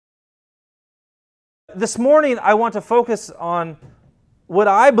This morning, I want to focus on what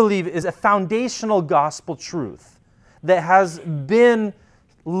I believe is a foundational gospel truth that has been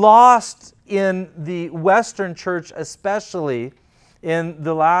lost in the Western church, especially in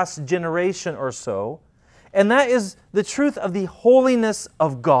the last generation or so, and that is the truth of the holiness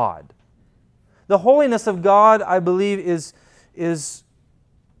of God. The holiness of God, I believe, is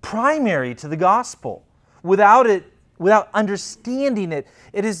primary to the gospel. Without understanding it,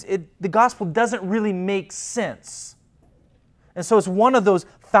 the gospel doesn't really make sense. And so it's one of those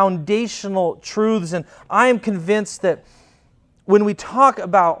foundational truths, and I am convinced that when we talk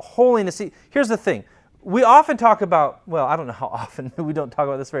about holiness, see, here's the thing. We often talk about, well, I don't know how often, we don't talk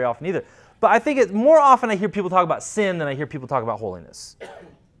about this very often either, but I think it's more often I hear people talk about sin than I hear people talk about holiness.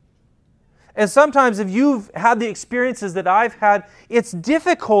 And sometimes if you've had the experiences that I've had, it's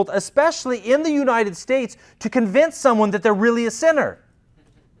difficult, especially in the United States, to convince someone that they're really a sinner.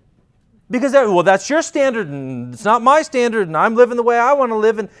 Because, well, that's your standard, and it's not my standard, and I'm living the way I want to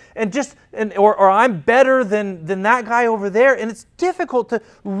live, or I'm better than that guy over there. And it's difficult to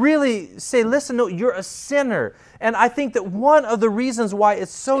really say, listen, no, you're a sinner. And I think that one of the reasons why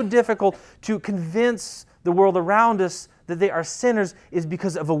it's so difficult to convince the world around us that they are sinners is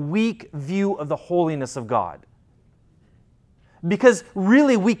because of a weak view of the holiness of God. Because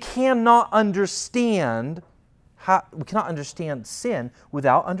really we cannot understand sin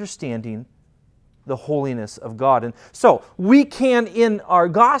without understanding the holiness of God. And so we can, in our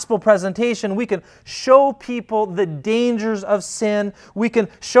gospel presentation, we can show people the dangers of sin. We can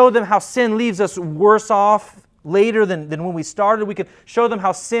show them how sin leaves us worse off later than when we started. We can show them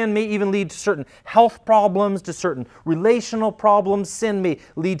how sin may even lead to certain health problems, to certain relational problems. Sin may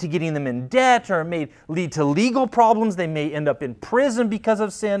lead to getting them in debt, or it may lead to legal problems. They may end up in prison because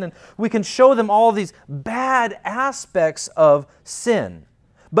of sin. And we can show them all these bad aspects of sin.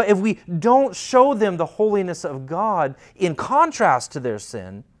 But if we don't show them the holiness of God in contrast to their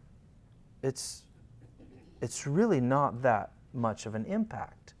sin, it's really not that much of an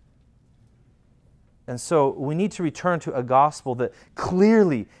impact. And so we need to return to a gospel that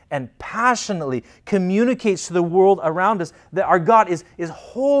clearly and passionately communicates to the world around us that our God is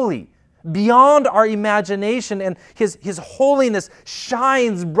holy beyond our imagination, and His holiness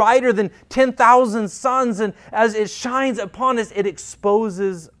shines brighter than 10,000 suns, and as it shines upon us, it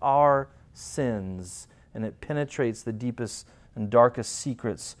exposes our sins, and it penetrates the deepest and darkest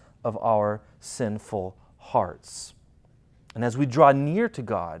secrets of our sinful hearts. And as we draw near to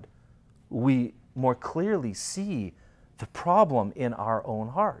God, we more clearly see the problem in our own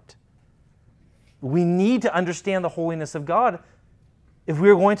heart. We need to understand the holiness of God if we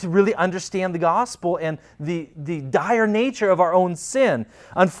are going to really understand the gospel and the dire nature of our own sin.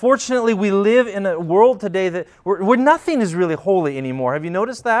 Unfortunately, we live in a world today where nothing is really holy anymore. Have you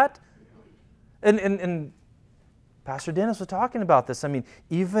noticed that? And Pastor Dennis was talking about this. I mean,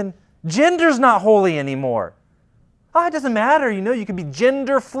 even gender's not holy anymore. Oh, it doesn't matter, you can be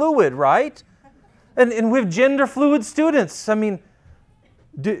gender fluid, right? And we have gender fluid students. I mean,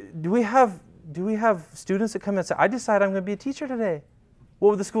 do we have students that come in and say, I decide I'm going to be a teacher today? What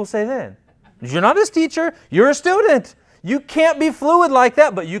would the school say then? You're not a teacher, you're a student. You can't be fluid like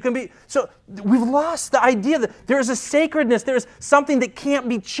that, but you can be. So we've lost the idea that there is a sacredness, there is something that can't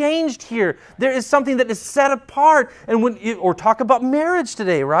be changed here. There is something that is set apart. And or talk about marriage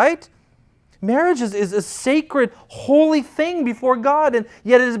today, right? Marriage is a sacred, holy thing before God, and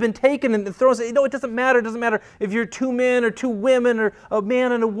yet it has been taken and thrown. It doesn't matter. It doesn't matter if you're two men or two women or a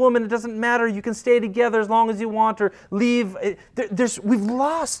man and a woman. It doesn't matter. You can stay together as long as you want or leave. We've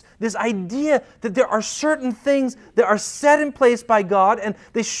lost this idea that there are certain things that are set in place by God, and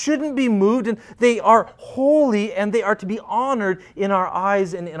they shouldn't be moved, and they are holy, and they are to be honored in our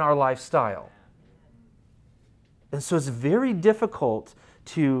eyes and in our lifestyle. And so it's very difficult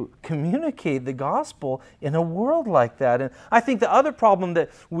to communicate the gospel in a world like that. And I think the other problem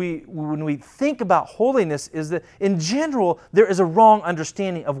that when we think about holiness is that in general there is a wrong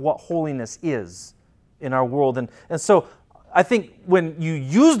understanding of what holiness is in our world. And so I think when you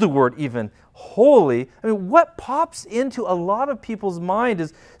use the word even holy, I mean, what pops into a lot of people's mind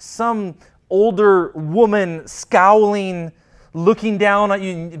is some older woman scowling, looking down at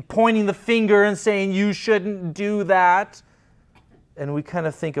you, pointing the finger and saying, you shouldn't do that. And we kind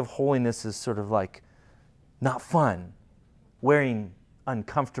of think of holiness as sort of like not fun, wearing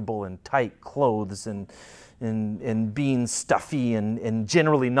uncomfortable and tight clothes and being stuffy and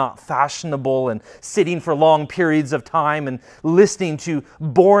generally not fashionable and sitting for long periods of time and listening to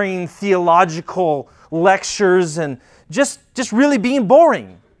boring theological lectures and just really being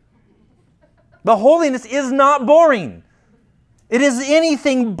boring. But holiness is not boring. It is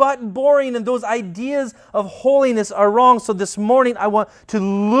anything but boring, and those ideas of holiness are wrong. So this morning I want to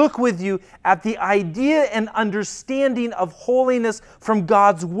look with you at the idea and understanding of holiness from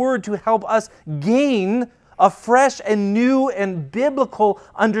God's Word to help us gain a fresh and new and biblical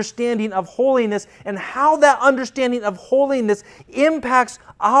understanding of holiness, and how that understanding of holiness impacts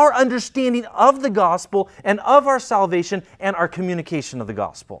our understanding of the gospel and of our salvation and our communication of the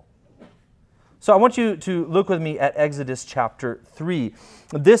gospel. So I want you to look with me at Exodus chapter 3.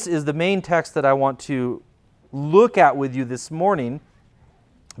 This is the main text that I want to look at with you this morning,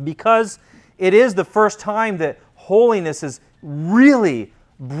 because it is the first time that holiness is really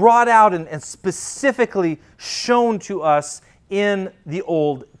brought out and specifically shown to us in the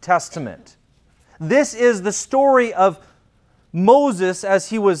Old Testament. This is the story of Moses as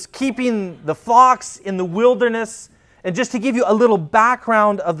he was keeping the flocks in the wilderness. And just to give you a little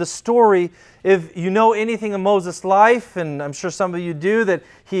background of the story, if you know anything of Moses' life, and I'm sure some of you do, that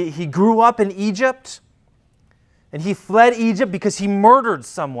he grew up in Egypt, and he fled Egypt because he murdered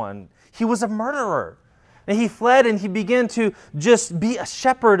someone. He was a murderer. And he fled and he began to just be a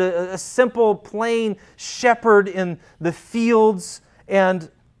shepherd, a simple, plain shepherd in the fields. And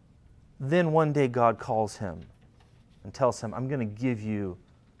then one day God calls him and tells him, I'm going to give you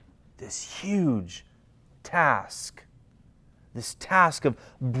this huge task. This task of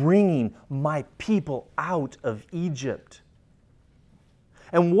bringing my people out of Egypt.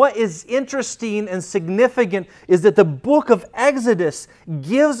 And what is interesting and significant is that the book of Exodus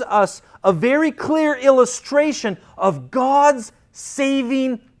gives us a very clear illustration of God's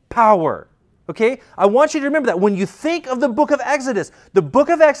saving power. Okay? I want you to remember that when you think of the book of Exodus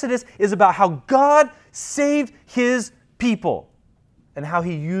is about how God saved His people and how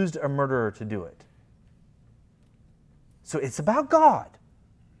He used a murderer to do it. So it's about God.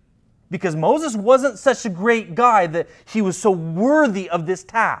 Because Moses wasn't such a great guy that he was so worthy of this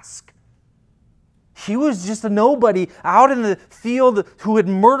task. He was just a nobody out in the field who had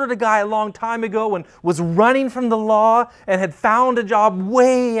murdered a guy a long time ago and was running from the law and had found a job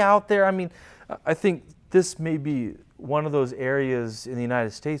way out there. I mean, I think this may be one of those areas in the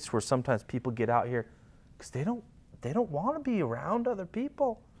United States where sometimes people get out here because they don't want to be around other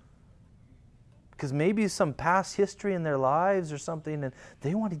people. Because maybe some past history in their lives or something, and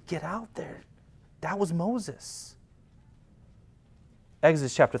they want to get out there. That was Moses.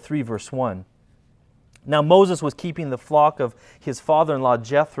 Exodus chapter 3, verse 1. Now Moses was keeping the flock of his father-in-law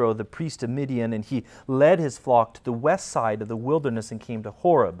Jethro, the priest of Midian, and he led his flock to the west side of the wilderness and came to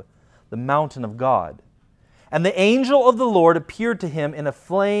Horeb, the mountain of God. And the angel of the Lord appeared to him in a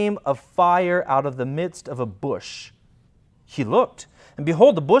flame of fire out of the midst of a bush. He looked, and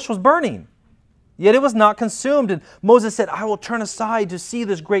behold, the bush was burning. Yet it was not consumed. And Moses said, I will turn aside to see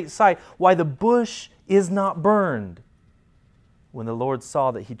this great sight, why the bush is not burned. When the Lord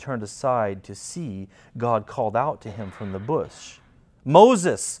saw that he turned aside to see, God called out to him from the bush,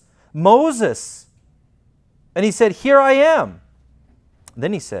 Moses, Moses. And he said, Here I am.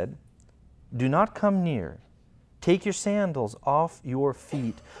 Then he said, Do not come near. Take your sandals off your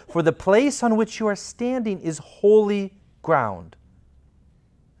feet, for the place on which you are standing is holy ground.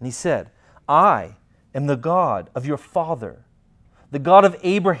 And he said, I am the God of your father, the God of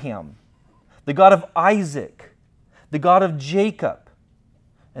Abraham, the God of Isaac, the God of Jacob.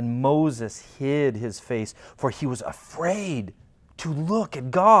 And Moses hid his face, for he was afraid to look at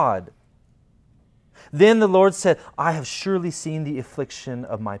God. Then the Lord said, I have surely seen the affliction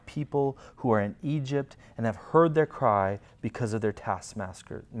of my people who are in Egypt, and have heard their cry because of their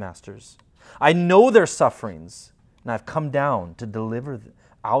taskmasters. I know their sufferings, and I have come down to deliver them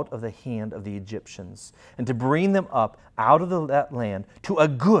out of the hand of the Egyptians, and to bring them up out of that land to a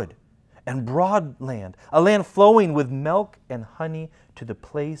good and broad land, a land flowing with milk and honey, to the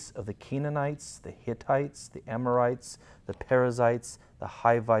place of the Canaanites, the Hittites, the Amorites, the Perizzites, the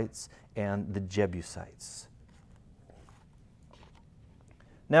Hivites, and the Jebusites.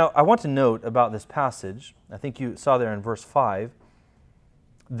 Now, I want to note about this passage, I think you saw there in verse 5,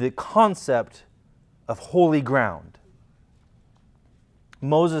 the concept of holy ground.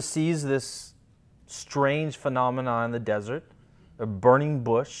 Moses sees this strange phenomenon in the desert, a burning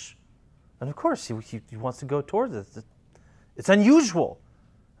bush, and of course he wants to go towards it. It's unusual.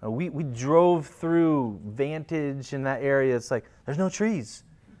 We drove through Vantage in that area. It's like, there's no trees.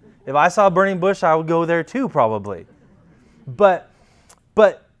 If I saw a burning bush, I would go there too, probably. But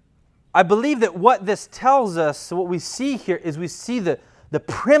I believe that what this tells us, what we see here, is we see the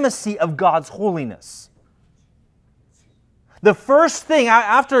primacy of God's holiness. The first thing,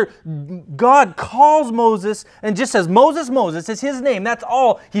 after God calls Moses and just says, Moses, Moses, it's his name, that's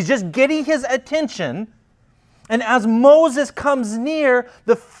all. He's just getting his attention. And as Moses comes near,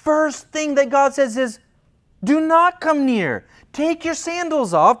 the first thing that God says is, do not come near. Take your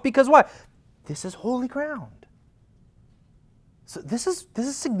sandals off, because why? This is holy ground. So this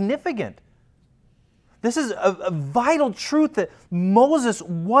is significant. This is a vital truth that Moses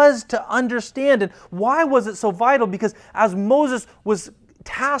was to understand. And why was it so vital? Because as Moses was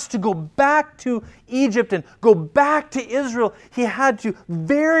tasked to go back to Egypt and go back to Israel, he had to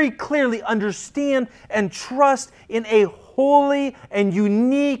very clearly understand and trust in a holy and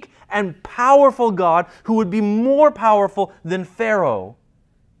unique and powerful God who would be more powerful than Pharaoh,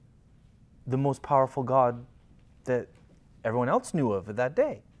 the most powerful God that everyone else knew of at that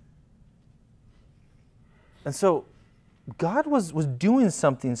day. And so God was doing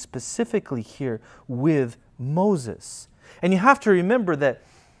something specifically here with Moses. And you have to remember that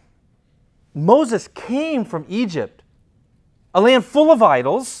Moses came from Egypt, a land full of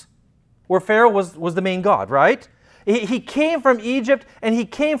idols, where Pharaoh was the main god, right? He came from Egypt, and he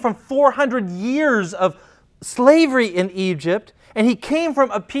came from 400 years of slavery in Egypt, and he came from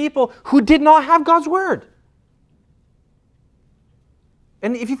a people who did not have God's word.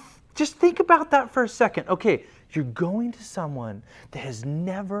 And if you just think about that for a second. Okay, you're going to someone that has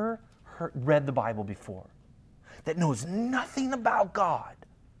never read the Bible before, that knows nothing about God,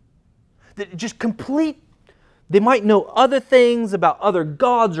 that just they might know other things about other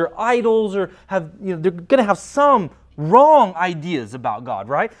gods or idols, or have, they're going to have some wrong ideas about God,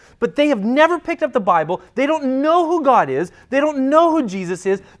 right? But they have never picked up the Bible. They don't know who God is. They don't know who Jesus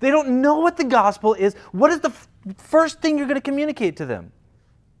is. They don't know what the gospel is. What is the first thing you're going to communicate to them?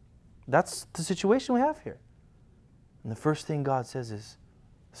 That's the situation we have here. And the first thing God says is,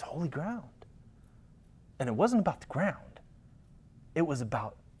 it's holy ground. And it wasn't about the ground. It was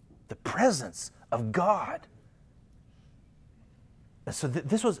about the presence of God. And so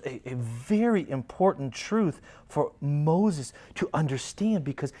this was a very important truth for Moses to understand,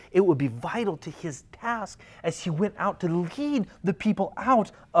 because it would be vital to his task as he went out to lead the people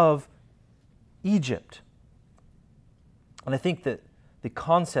out of Egypt. And I think that the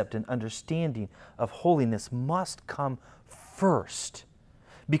concept and understanding of holiness must come first,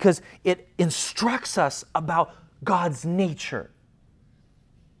 because it instructs us about God's nature.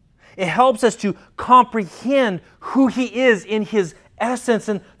 It helps us to comprehend who He is in His essence,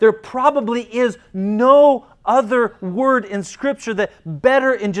 and there probably is no other word in Scripture that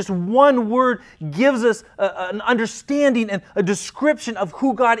better, in just one word, gives us an understanding and a description of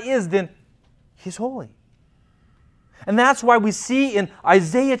who God is than He's holy. And that's why we see in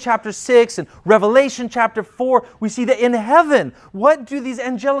Isaiah chapter 6 and Revelation chapter 4, we see that in heaven, what do these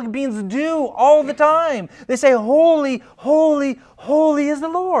angelic beings do all the time? They say, holy, holy, holy is the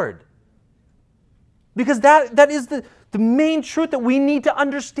Lord. Because that is the main truth that we need to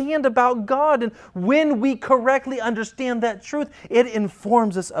understand about God. And when we correctly understand that truth, it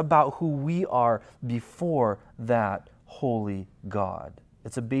informs us about who we are before that holy God.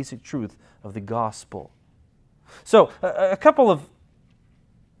 It's a basic truth of the gospel. So, I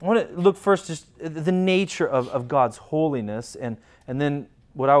want to look first just the nature of God's holiness, and then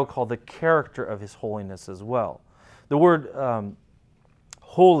what I would call the character of His holiness as well. The word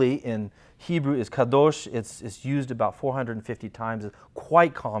holy in Hebrew is kadosh. It's used about 450 times. It's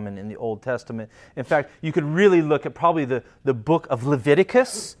quite common in the Old Testament. In fact, you could really look at probably the book of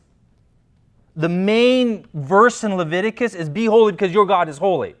Leviticus. The main verse in Leviticus is, be holy because your God is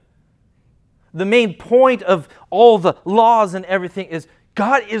holy. The main point of all the laws and everything is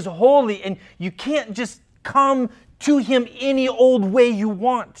God is holy, and you can't just come to Him any old way you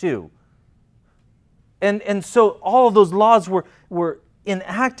want to. And so all of those laws were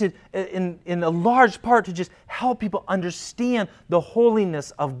enacted in a large part to just help people understand the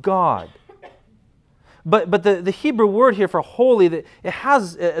holiness of God. But the Hebrew word here for holy, that it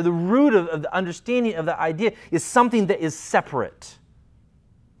has the root of the understanding of the idea is something that is separate.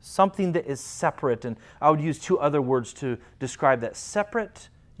 Something that is separate. And I would use two other words to describe that: separate,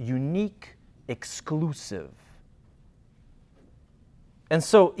 unique, exclusive. And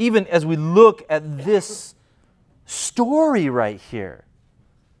so even as we look at this story right here,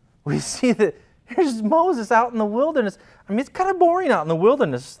 we see that here's Moses out in the wilderness. I mean, it's kind of boring out in the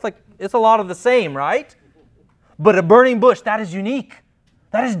wilderness. It's a lot of the same, right? But a burning bush, that is unique.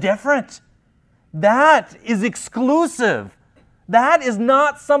 That is different. That is exclusive. That is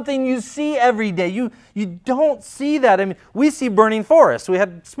not something you see every day. You don't see that. I mean, we see burning forests. We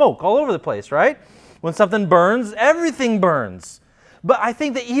had smoke all over the place, right? When something burns, everything burns. But I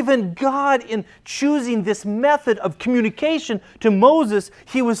think that even God, in choosing this method of communication to Moses,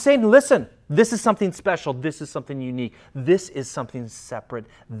 He was saying, listen, this is something special. This is something unique. This is something separate.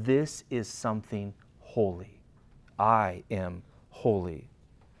 This is something holy. I am holy.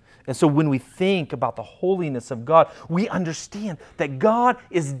 And so when we think about the holiness of God, we understand that God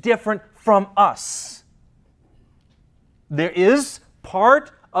is different from us. There is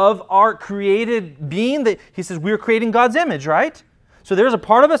part of our created being that he says we're creating God's image, right? So there's a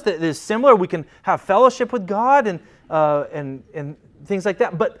part of us that is similar. We can have fellowship with God and things like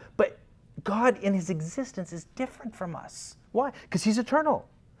that. But God in his existence is different from us. Why? Because he's eternal.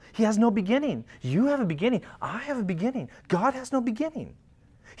 He has no beginning. You have a beginning. I have a beginning. God has no beginning.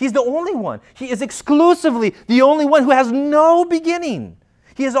 He's the only one. He is exclusively the only one who has no beginning.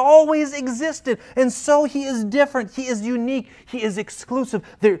 He has always existed, and so he is different. He is unique. He is exclusive.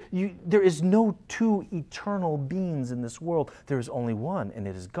 There is no two eternal beings in this world. There is only one, and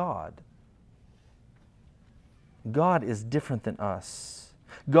it is God. God is different than us.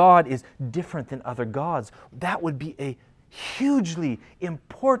 God is different than other gods. That would be a hugely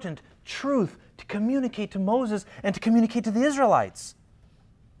important truth to communicate to Moses and to communicate to the Israelites.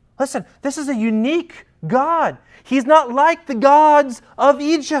 Listen, this is a unique God. He's not like the gods of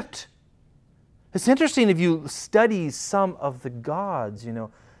Egypt. It's interesting if you study some of the gods,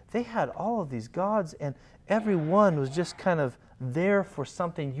 they had all of these gods and every one was just kind of there for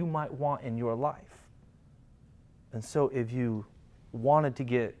something you might want in your life. And so if you wanted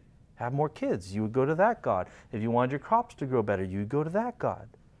to have more kids, you would go to that God. If you wanted your crops to grow better, you would go to that God.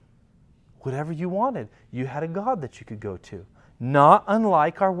 Whatever you wanted, you had a God that you could go to. Not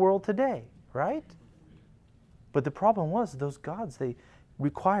unlike our world today, right? But the problem was those gods, they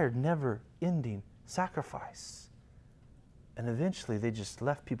required never-ending sacrifice. And eventually they just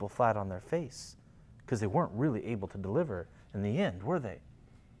left people flat on their face because they weren't really able to deliver in the end, were they?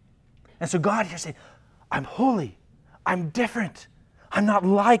 And so God here saying, I'm holy. I'm different. I'm not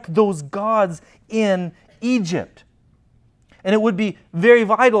like those gods in Egypt. And it would be very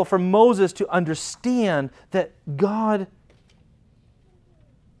vital for Moses to understand that God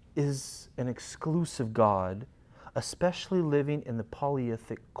is an exclusive God, especially living in the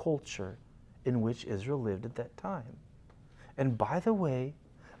polytheistic culture in which Israel lived at that time. And by the way,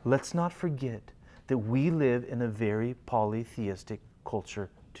 let's not forget that we live in a very polytheistic culture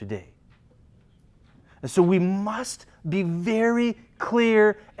today. And so we must be very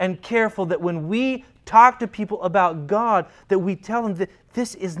clear and careful that when we talk to people about God, that we tell them that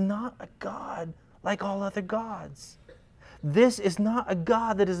this is not a God like all other gods. This is not a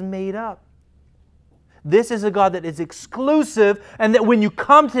God that is made up. This is a God that is exclusive, and that when you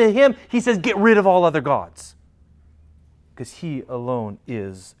come to him, he says, get rid of all other gods. Because he alone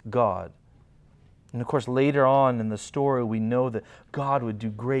is God. And of course, later on in the story, we know that God would do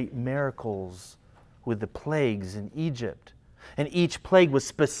great miracles with the plagues in Egypt. And each plague was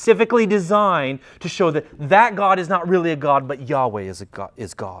specifically designed to show that that God is not really a God, but Yahweh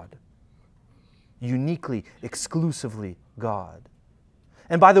is God. Uniquely, exclusively God.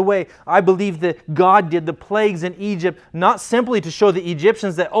 And by the way, I believe that God did the plagues in Egypt not simply to show the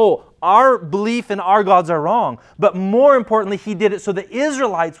Egyptians that, our belief in our gods are wrong, but more importantly, he did it so the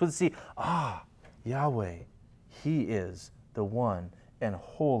Israelites would see, Yahweh, he is the one and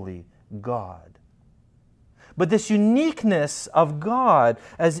holy God. But this uniqueness of God,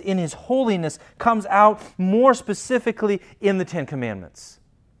 as in his holiness, comes out more specifically in the Ten Commandments.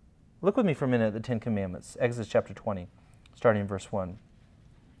 Look with me for a minute at the Ten Commandments, Exodus chapter 20, starting in verse 1.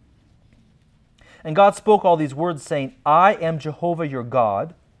 And God spoke all these words, saying, I am Jehovah your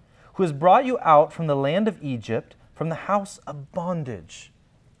God, who has brought you out from the land of Egypt, from the house of bondage.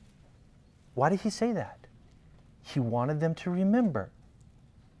 Why did he say that? He wanted them to remember.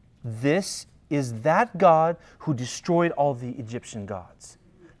 This is that God who destroyed all the Egyptian gods.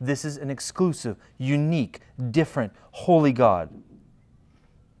 This is an exclusive, unique, different, holy God.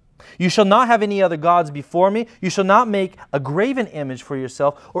 You shall not have any other gods before me. You shall not make a graven image for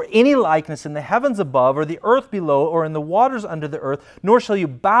yourself, or any likeness in the heavens above, or the earth below, or in the waters under the earth, nor shall you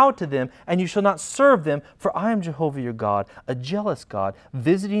bow to them, and you shall not serve them, for I am Jehovah your God, a jealous God,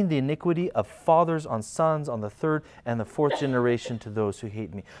 visiting the iniquity of fathers on sons, on the third and the fourth generation to those who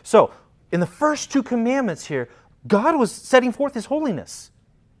hate me. So, in the first two commandments here, God was setting forth his holiness.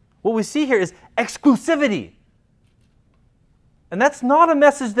 What we see here is exclusivity. And that's not a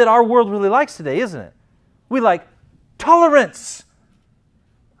message that our world really likes today, isn't it? We like tolerance.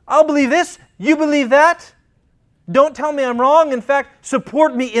 I'll believe this, you believe that. Don't tell me I'm wrong. In fact,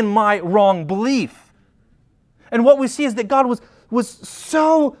 support me in my wrong belief. And what we see is that God was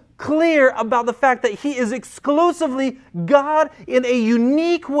so clear about the fact that he is exclusively God in a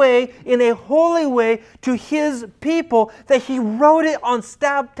unique way, in a holy way to his people, that he wrote it on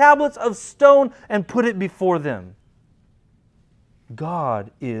tablets of stone and put it before them.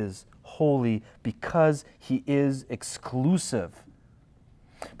 God is holy. holy because he is exclusive.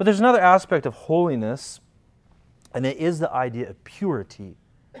 But there's another aspect of holiness, and it is the idea of purity.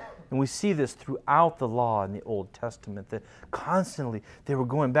 And we see this throughout the law in the Old Testament, that constantly they were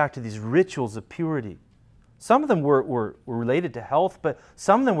going back to these rituals of purity. Some of them were related to health, but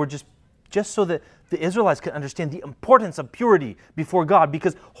some of them were just so that the Israelites could understand the importance of purity before God,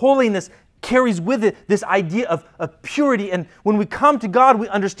 because holiness carries with it this idea of purity. And when we come to God, we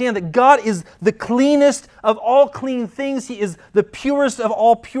understand that God is the cleanest of all clean things. He is the purest of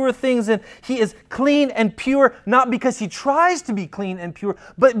all pure things. And He is clean and pure, not because He tries to be clean and pure,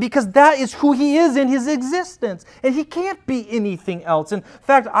 but because that is who He is in His existence. And He can't be anything else. In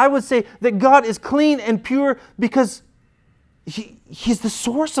fact, I would say that God is clean and pure because He's the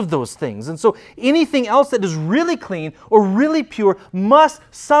source of those things. And so anything else that is really clean or really pure must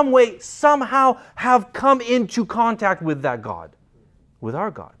some way, somehow have come into contact with that God, with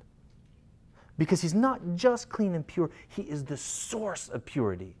our God. Because He's not just clean and pure, He is the source of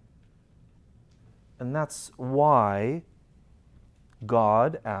purity. And that's why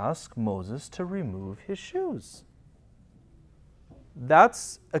God asked Moses to remove his shoes.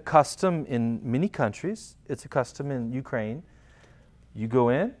 That's a custom in many countries. It's a custom in Ukraine. You go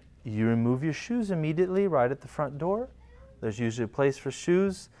in, you remove your shoes immediately right at the front door. There's usually a place for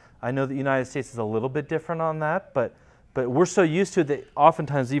shoes. I know the United States is a little bit different on that, but we're so used to it that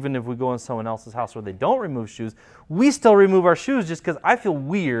oftentimes even if we go in someone else's house where they don't remove shoes, we still remove our shoes just because I feel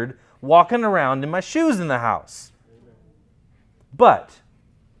weird walking around in my shoes in the house. But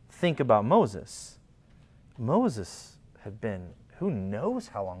think about Moses. Moses had been, who knows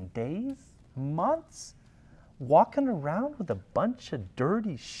how long, days, months, walking around with a bunch of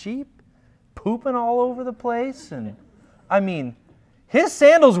dirty sheep, pooping all over the place. And I mean, his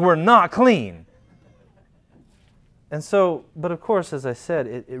sandals were not clean. And so, but of course, as I said,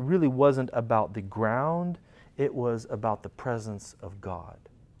 it really wasn't about the ground. It was about the presence of God.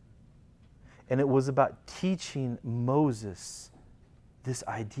 And it was about teaching Moses this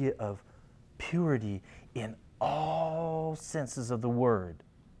idea of purity in all senses of the word.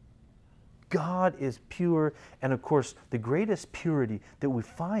 God is pure, and of course, the greatest purity that we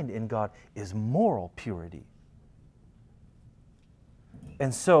find in God is moral purity.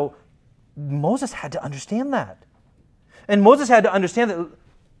 And so Moses had to understand that. And Moses had to understand that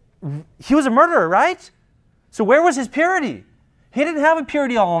he was a murderer, right? So where was his purity? He didn't have a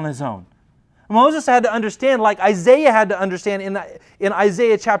purity all on his own. Moses had to understand, like Isaiah had to understand in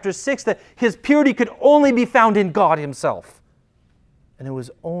Isaiah chapter 6, that his purity could only be found in God Himself. And it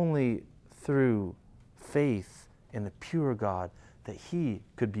was only through faith in the pure God that he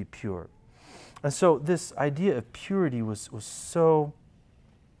could be pure. And so this idea of purity was so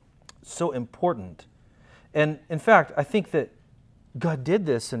important. And in fact, I think that God did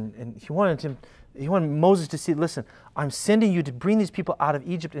this, and He wanted Moses to see, listen, I'm sending you to bring these people out of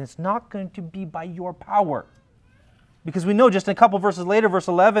Egypt, and it's not going to be by your power. Because we know just a couple verses later, verse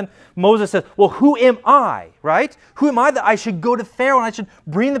 11, Moses says, well, who am I, right? Who am I that I should go to Pharaoh and I should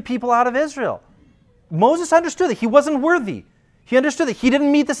bring the people out of Israel? Moses understood that he wasn't worthy. He understood that he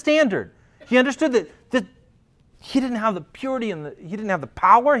didn't meet the standard. He understood that he didn't have the purity and he didn't have the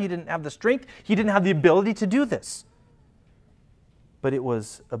power, he didn't have the strength, he didn't have the ability to do this. But it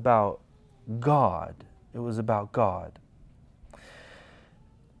was about God. It was about God.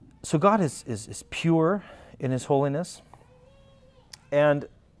 So God is pure in His holiness. And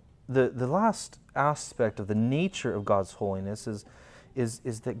the last aspect of the nature of God's holiness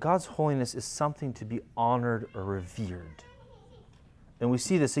is that God's holiness is something to be honored or revered. And we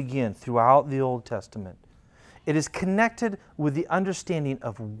see this again throughout the Old Testament. It is connected with the understanding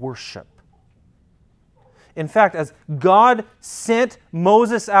of worship. In fact, as God sent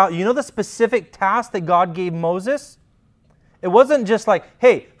Moses out, you know the specific task that God gave Moses? It wasn't just like,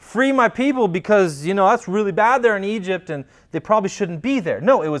 hey, free my people because, that's really bad there in Egypt and they probably shouldn't be there.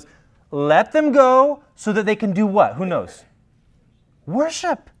 No, it was let them go so that they can do what? Who knows?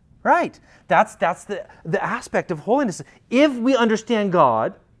 Worship, right? That's the aspect of holiness. If we understand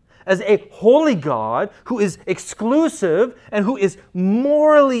God as a holy God who is exclusive and who is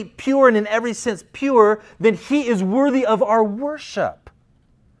morally pure and in every sense pure, then He is worthy of our worship.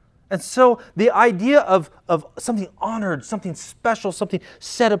 And so the idea of something honored, something special, something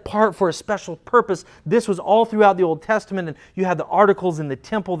set apart for a special purpose, this was all throughout the Old Testament, and you had the articles in the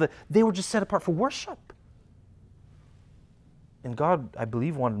temple that they were just set apart for worship. And God, I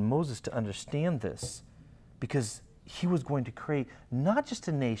believe, wanted Moses to understand this because He was going to create not just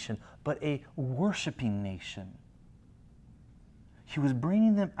a nation, but a worshiping nation. He was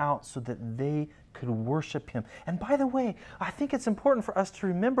bringing them out so that they could worship him. And by the way, I think it's important for us to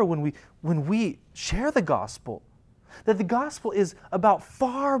remember when we share the gospel, that the gospel is about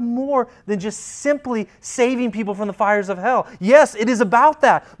far more than just simply saving people from the fires of hell. Yes, it is about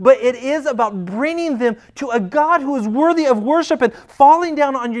that, but it is about bringing them to a God who is worthy of worship and falling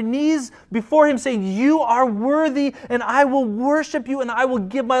down on your knees before him saying, you are worthy and I will worship you and I will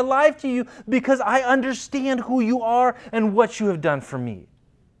give my life to you because I understand who you are and what you have done for me.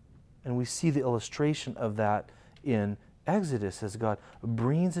 And we see the illustration of that in Exodus as God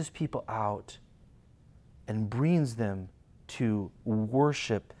brings his people out and brings them to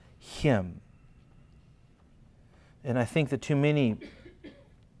worship him. And I think that too many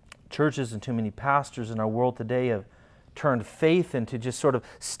churches and too many pastors in our world today have turned faith into just sort of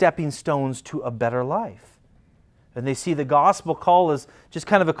stepping stones to a better life. And they see the gospel call as just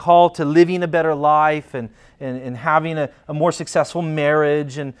kind of a call to living a better life and having a more successful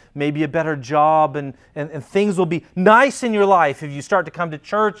marriage and maybe a better job and things will be nice in your life if you start to come to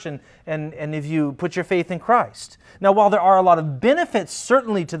church and if you put your faith in Christ. Now, while there are a lot of benefits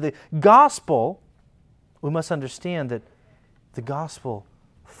certainly to the gospel, we must understand that the gospel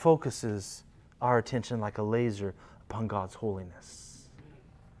focuses our attention like a laser upon God's holiness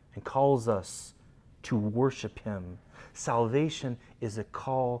and calls us to worship him. Salvation is a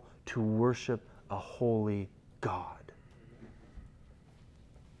call to worship a holy God.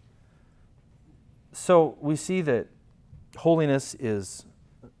 So we see that holiness is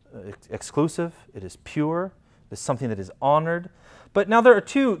exclusive, it is pure, it is something that is honored. But now there are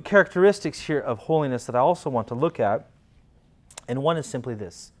two characteristics here of holiness that I also want to look at. And one is simply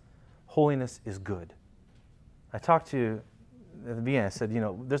this: holiness is good. I talked to at the beginning, I said,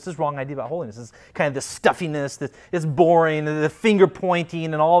 there's this wrong idea about holiness. It's kind of the stuffiness, it's boring, the finger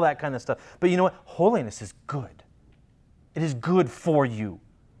pointing and all that kind of stuff. But you know what? Holiness is good. It is good for you.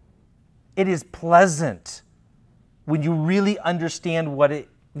 It is pleasant when you really understand what it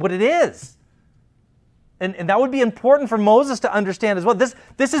is. And that would be important for Moses to understand as well. This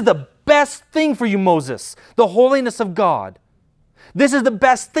is the best thing for you, Moses, the holiness of God. This is the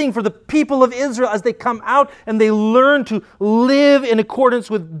best thing for the people of Israel as they come out and they learn to live in accordance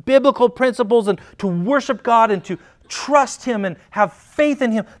with biblical principles and to worship God and to trust him and have faith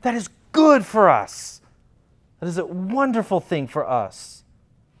in him. That is good for us. That is a wonderful thing for us.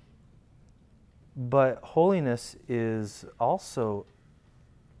 But holiness is also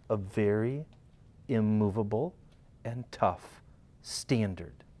a very immovable and tough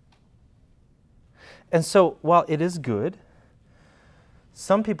standard. And so while it is good,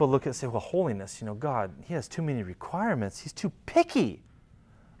 some people look and say, well, holiness, God, he has too many requirements. He's too picky.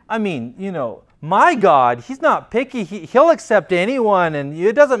 I mean, my God, he's not picky. He'll accept anyone, and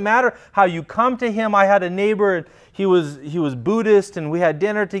it doesn't matter how you come to him. I had a neighbor, and he was Buddhist, and we had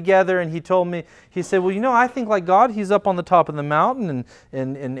dinner together, and he told me, he said, well, I think like God, he's up on the top of the mountain,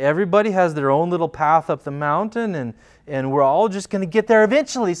 and everybody has their own little path up the mountain, and we're all just going to get there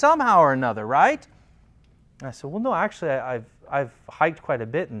eventually, somehow or another, right? And I said, well, no, actually, I've hiked quite a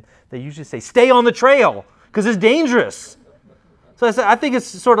bit, and they usually say, stay on the trail, because it's dangerous. So I said, I think it's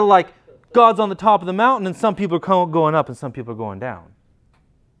sort of like God's on the top of the mountain, and some people are going up, and some people are going down.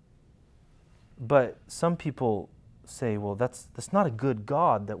 But some people say, well, that's not a good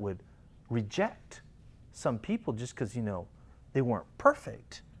God that would reject some people just because, they weren't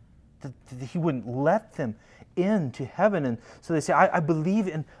perfect. That he wouldn't let them into heaven. And so they say, I believe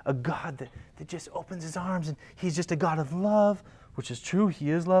in a God that just opens his arms, and he's just a God of love, which is true, he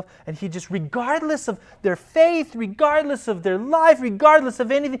is love, and he just, regardless of their faith, regardless of their life, regardless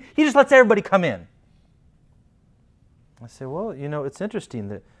of anything, he just lets everybody come in. I say, well, it's interesting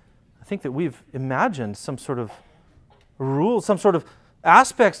that I think that we've imagined some sort of rule, some sort of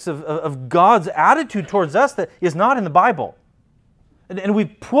aspects of God's attitude towards us that is not in the Bible. And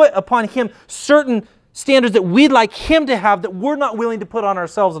we've put upon him certain standards that we'd like him to have that we're not willing to put on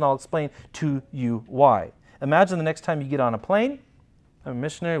ourselves, and I'll explain to you why. Imagine the next time you get on a plane. I'm a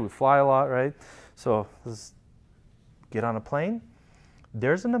missionary, we fly a lot, right? So let's get on a plane.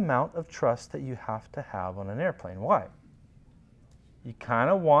 There's an amount of trust that you have to have on an airplane. Why? You kind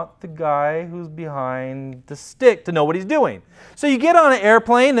of want the guy who's behind the stick to know what he's doing. So you get on an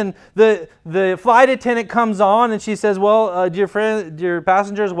airplane, and the flight attendant comes on, and she says, well, dear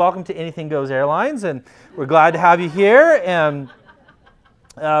passengers, welcome to Anything Goes Airlines, and we're glad to have you here, and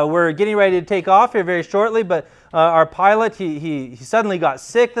we're getting ready to take off here very shortly, but our pilot, he suddenly got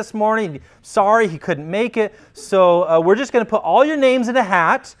sick this morning. Sorry, he couldn't make it, so we're just going to put all your names in a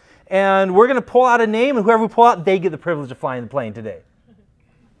hat, and we're going to pull out a name, and whoever we pull out, they get the privilege of flying the plane today.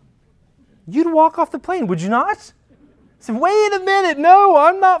 You'd walk off the plane, would you not? So wait a minute, no,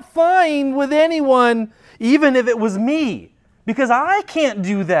 I'm not fine with anyone, even if it was me, because I can't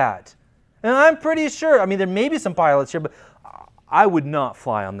do that. And I'm pretty sure, I mean, there may be some pilots here, but I would not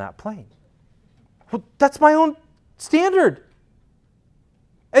fly on that plane. Well, that's my own standard.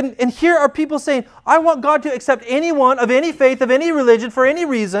 And here are people saying, I want God to accept anyone of any faith, of any religion, for any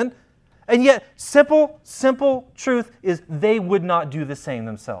reason, and yet simple truth is they would not do the same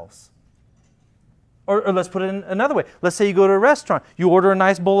themselves. Or let's put it in another way. Let's say you go to a restaurant. You order a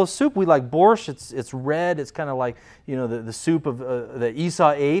nice bowl of soup. We like borscht. It's red. It's kind of like, you know, the soup of that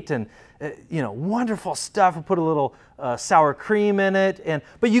Esau ate. And, you know, wonderful stuff. We put a little sour cream in it.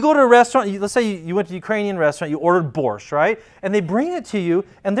 But you go to a restaurant. Let's say you went to a Ukrainian restaurant. You ordered borscht, right? And they bring it to you,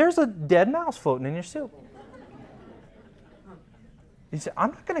 and there's a dead mouse floating in your soup. You say,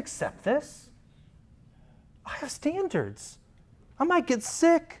 I'm not going to accept this. I have standards. I might get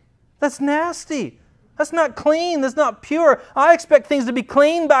sick. That's nasty. That's not clean. That's not pure. I expect things to be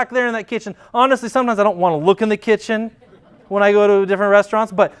clean back there in that kitchen. Honestly, sometimes I don't want to look in the kitchen when I go to different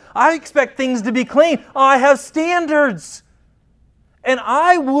restaurants, but I expect things to be clean. I have standards. And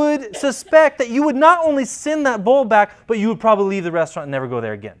I would suspect that you would not only send that bowl back, but you would probably leave the restaurant and never go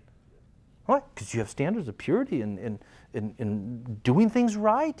there again. Why? Because you have standards of purity and doing things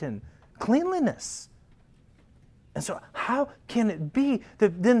right and cleanliness. And so how can it be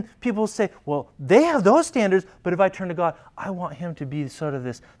that then people say, well, they have those standards, but if I turn to God, I want Him to be sort of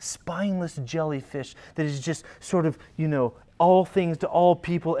this spineless jellyfish that is just sort of, you know, all things to all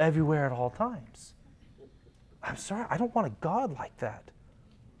people everywhere at all times. I'm sorry, I don't want a God like that.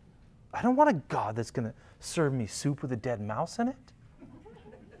 I don't want a God that's going to serve me soup with a dead mouse in it.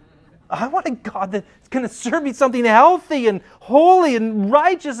 I want a God that's going to serve me something healthy and holy and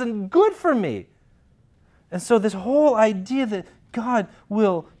righteous and good for me. And so this whole idea that God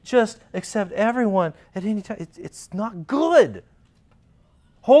will just accept everyone at any time, it's not good.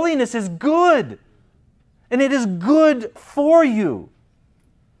 Holiness is good. And it is good for you.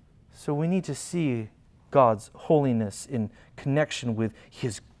 So we need to see God's holiness in connection with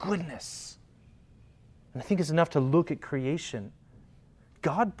His goodness. And I think it's enough to look at creation.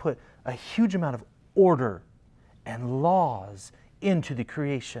 God put a huge amount of order and laws into the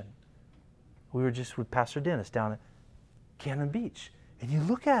creation. We were just with Pastor Dennis down at Cannon Beach. And you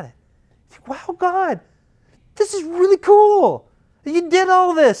look at it. You think, wow, God, this is really cool. You did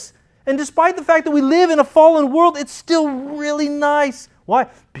all this. And despite the fact that we live in a fallen world, it's still really nice. Why?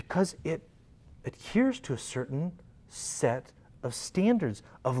 Because it adheres to a certain set of standards,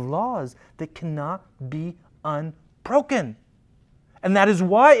 of laws that cannot be unbroken. And that is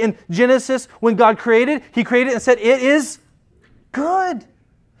why in Genesis, when God created, He created and said, it is good.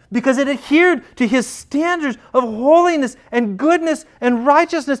 Because it adhered to His standards of holiness and goodness and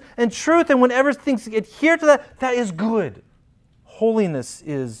righteousness and truth. And whenever things adhere to that, that is good. Holiness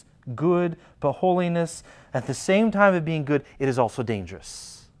is good, but holiness, at the same time of being good, it is also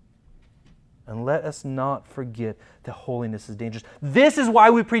dangerous. And let us not forget that holiness is dangerous. This is why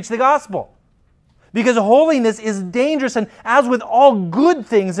we preach the gospel. Because holiness is dangerous, and as with all good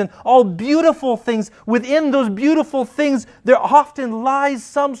things and all beautiful things, within those beautiful things, there often lies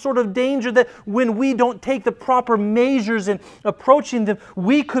some sort of danger that when we don't take the proper measures in approaching them,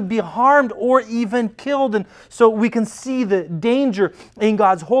 we could be harmed or even killed. And so we can see the danger in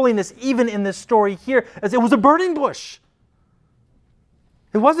God's holiness, even in this story here, as it was a burning bush.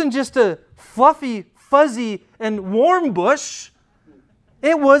 It wasn't just a fluffy, fuzzy, and warm bush.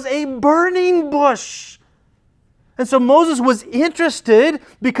 It was a burning bush. And so Moses was interested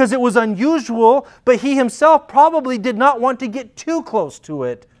because it was unusual, but he himself probably did not want to get too close to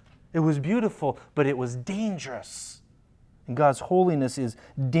it. It was beautiful, but it was dangerous. And God's holiness is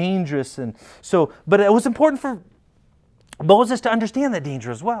dangerous. And so, but it was important for Moses to understand that danger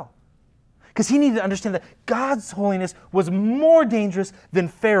as well. Because he needed to understand that God's holiness was more dangerous than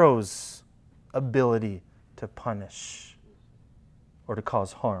Pharaoh's ability to punish or to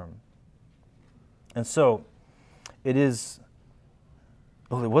cause harm. And so it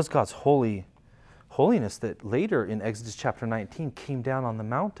was God's holiness that later in Exodus chapter 19 came down on the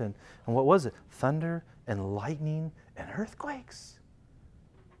mountain. And what was it? Thunder and lightning and earthquakes.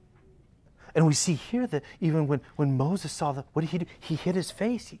 And we see here that even when Moses saw what did he do? He hid his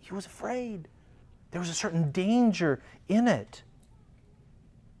face. He was afraid. There was a certain danger in it.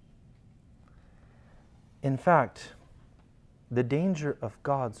 In fact, the danger of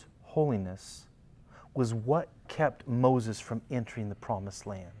God's holiness was what kept Moses from entering the promised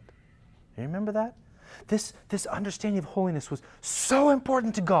land. You remember that? This understanding of holiness was so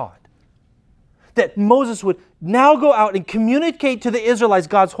important to God that Moses would now go out and communicate to the Israelites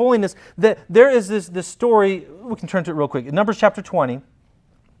God's holiness, that there is this story, we can turn to it real quick. In Numbers chapter 20,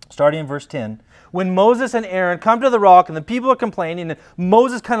 starting in verse 10, when Moses and Aaron come to the rock and the people are complaining, and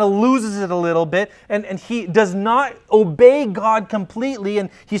Moses kind of loses it a little bit, and he does not obey God completely, and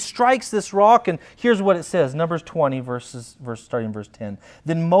he strikes this rock, and here's what it says, Numbers 20, starting in verse 10.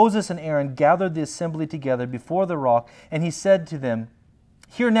 Then Moses and Aaron gathered the assembly together before the rock, and he said to them,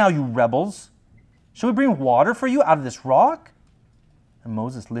 "Hear now, you rebels, shall we bring water for you out of this rock?" And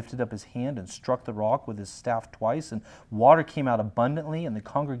Moses lifted up his hand and struck the rock with his staff twice, and water came out abundantly, and the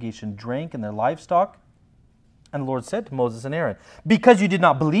congregation drank and their livestock. And the Lord said to Moses and Aaron, "Because you did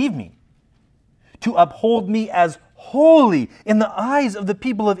not believe me, to uphold me as holy in the eyes of the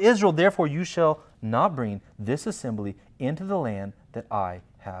people of Israel, therefore you shall not bring this assembly into the land that I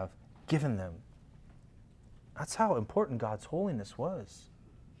have given them." That's how important God's holiness was.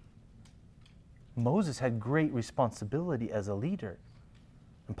 Moses had great responsibility as a leader.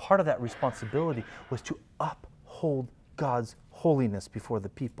 And part of that responsibility was to uphold God's holiness before the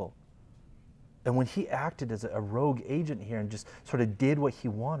people. And when he acted as a rogue agent here and just sort of did what he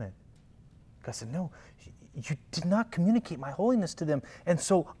wanted, God said, "No, you did not communicate my holiness to them, and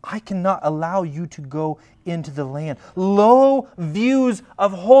so I cannot allow you to go into the land." Low views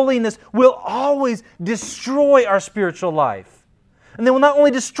of holiness will always destroy our spiritual life. And they will not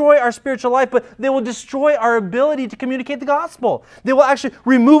only destroy our spiritual life, but they will destroy our ability to communicate the gospel. They will actually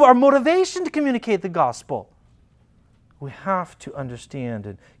remove our motivation to communicate the gospel. We have to understand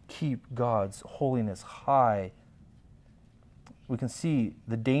and keep God's holiness high. We can see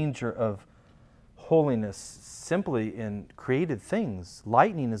the danger of holiness simply in created things.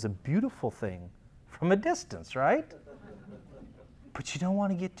 Lightning is a beautiful thing from a distance, right? But you don't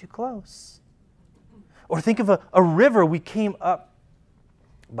want to get too close. Or think of a river. We came up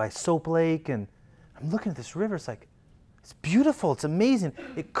by Soap Lake, and I'm looking at this river. It's beautiful. It's amazing.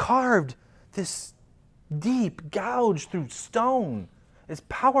 It carved this deep gouge through stone. It's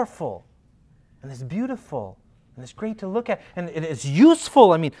powerful, and it's beautiful, and it's great to look at, and it's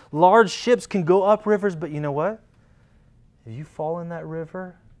useful. I mean, large ships can go up rivers, but you know what? If you fall in that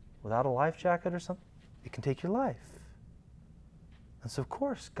river without a life jacket or something, it can take your life. And so, of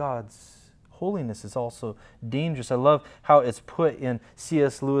course, God's holiness is also dangerous. I love how it's put in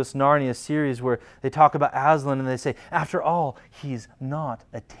C.S. Lewis' Narnia series, where they talk about Aslan and they say, after all, he's not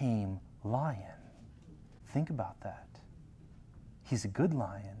a tame lion. Think about that. He's a good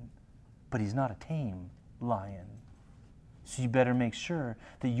lion, but he's not a tame lion. So you better make sure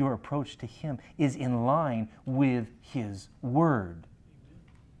that your approach to him is in line with his word.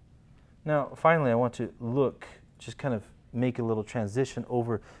 Now, finally, I want to just kind of make a little transition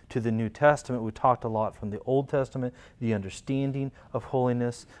over to the New Testament. We talked a lot from the Old Testament, the understanding of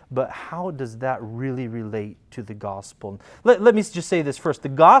holiness, but how does that really relate to the gospel? Let me just say this first. The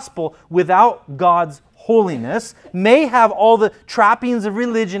gospel without God's holiness may have all the trappings of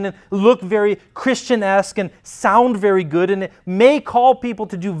religion and look very Christian-esque and sound very good, and it may call people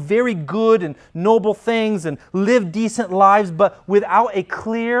to do very good and noble things and live decent lives, but without a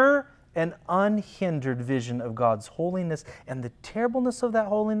clear an unhindered vision of God's holiness and the terribleness of that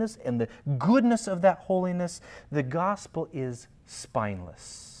holiness and the goodness of that holiness, the gospel is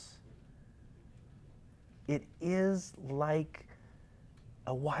spineless. It is like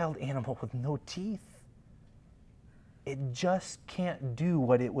a wild animal with no teeth. It just can't do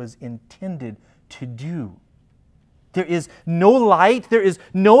what it was intended to do. There is no light. There is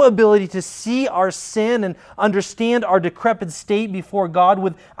no ability to see our sin and understand our decrepit state before God.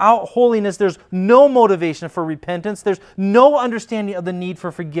 Without holiness, there's no motivation for repentance. There's no understanding of the need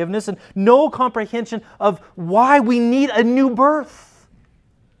for forgiveness and no comprehension of why we need a new birth.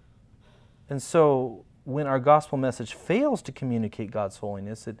 And so when our gospel message fails to communicate God's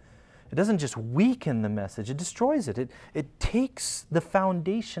holiness, it doesn't just weaken the message, it destroys it. It takes the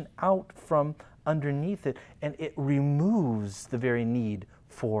foundation out from underneath it, and it removes the very need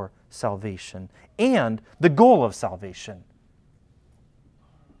for salvation and the goal of salvation.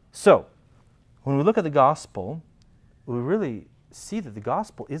 So, when we look at the gospel, we really see that the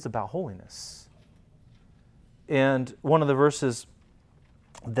gospel is about holiness. And one of the verses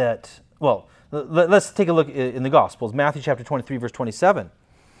let's take a look in the Gospels. Matthew chapter 23, verse 27.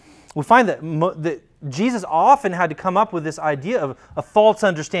 We find that Jesus often had to come up with this idea of a false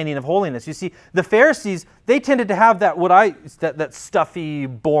understanding of holiness. You see, the Pharisees, they tended to have that stuffy,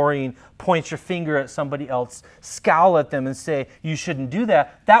 boring, point your finger at somebody else, scowl at them and say, you shouldn't do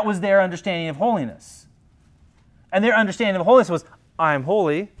that. That was their understanding of holiness. And their understanding of holiness was, I'm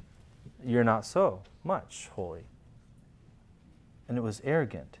holy, you're not so much holy. And it was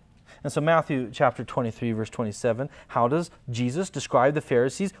arrogant. And so Matthew chapter 23, verse 27, how does Jesus describe the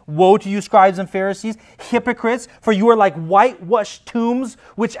Pharisees? Woe to you, scribes and Pharisees, hypocrites, for you are like whitewashed tombs,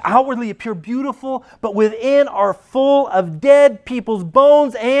 which outwardly appear beautiful, but within are full of dead people's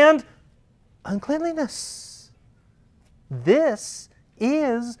bones and uncleanliness. This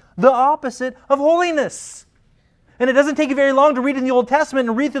is the opposite of holiness. And it doesn't take you very long to read in the Old Testament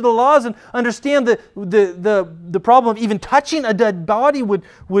and read through the laws and understand the problem of even touching a dead body would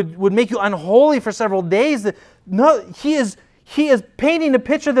make you unholy for several days. No, he is painting a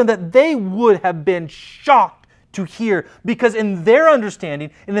picture then that they would have been shocked to hear, because in their understanding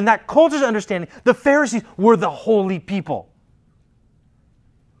and in that culture's understanding, the Pharisees were the holy people.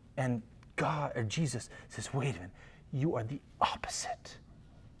 And God, or Jesus, says, wait a minute, you are the opposite.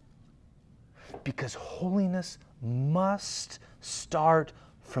 Because holiness must start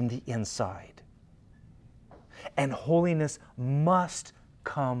from the inside. And holiness must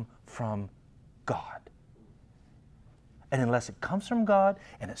come from God. And unless it comes from God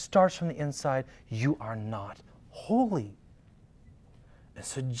and it starts from the inside, you are not holy. And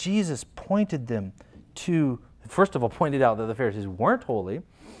so Jesus pointed them to, first of all, pointed out that the Pharisees weren't holy.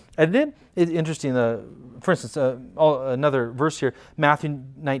 And then, it's interesting, for instance, another verse here, Matthew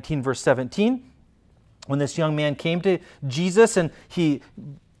 19, verse 17. When this young man came to Jesus and he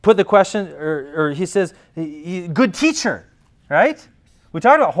put the question, or he says, good teacher, right? We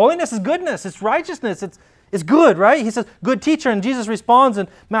talked about holiness is goodness, it's righteousness, it's good, right? He says, good teacher, and Jesus responds in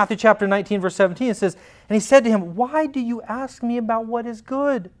Matthew chapter 19, verse 17, it says, and he said to him, why do you ask me about what is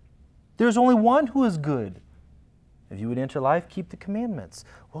good? There's only one who is good. If you would enter life, keep the commandments.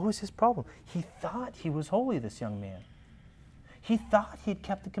 What was his problem? He thought he was holy, this young man. He thought he'd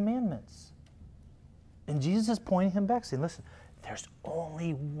kept the commandments. And Jesus is pointing him back, saying, listen, there's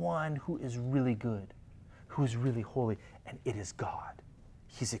only one who is really good, who is really holy, and it is God.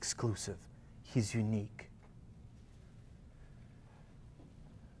 He's exclusive. He's unique.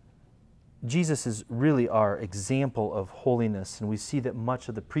 Jesus is really our example of holiness, and we see that much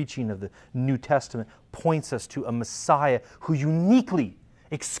of the preaching of the New Testament points us to a Messiah who uniquely,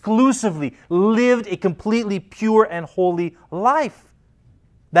 exclusively lived a completely pure and holy life.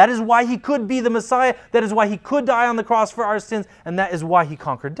 That is why he could be the Messiah. That is why he could die on the cross for our sins, and that is why he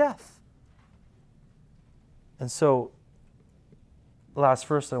conquered death. And so, the last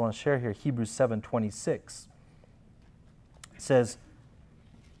verse I want to share here, Hebrews 7:26, says,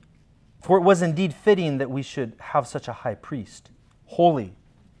 for it was indeed fitting that we should have such a high priest, holy,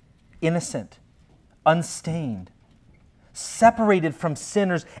 innocent, unstained, separated from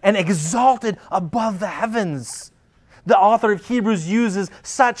sinners, and exalted above the heavens. The author of Hebrews uses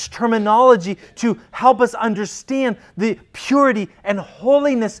such terminology to help us understand the purity and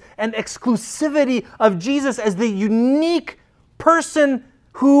holiness and exclusivity of Jesus as the unique person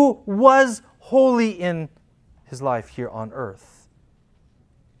who was holy in his life here on earth.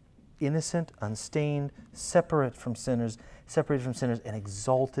 Innocent, unstained, separated from sinners, and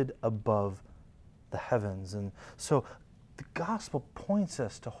exalted above the heavens. And so the gospel points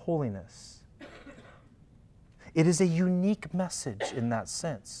us to holiness. It is a unique message in that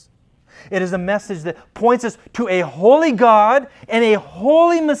sense. It is a message that points us to a holy God and a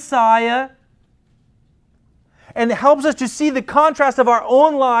holy Messiah, and it helps us to see the contrast of our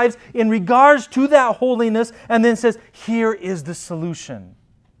own lives in regards to that holiness, and then says, here is the solution.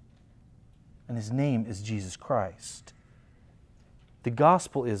 And his name is Jesus Christ. The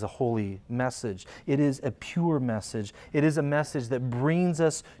gospel is a holy message. It is a pure message. It is a message that brings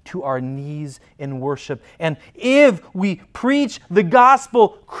us to our knees in worship. And if we preach the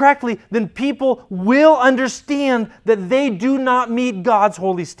gospel correctly, then people will understand that they do not meet God's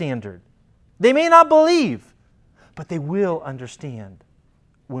holy standard. They may not believe, but they will understand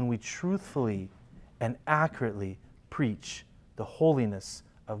when we truthfully and accurately preach the holiness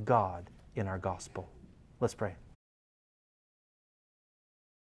of God in our gospel. Let's pray.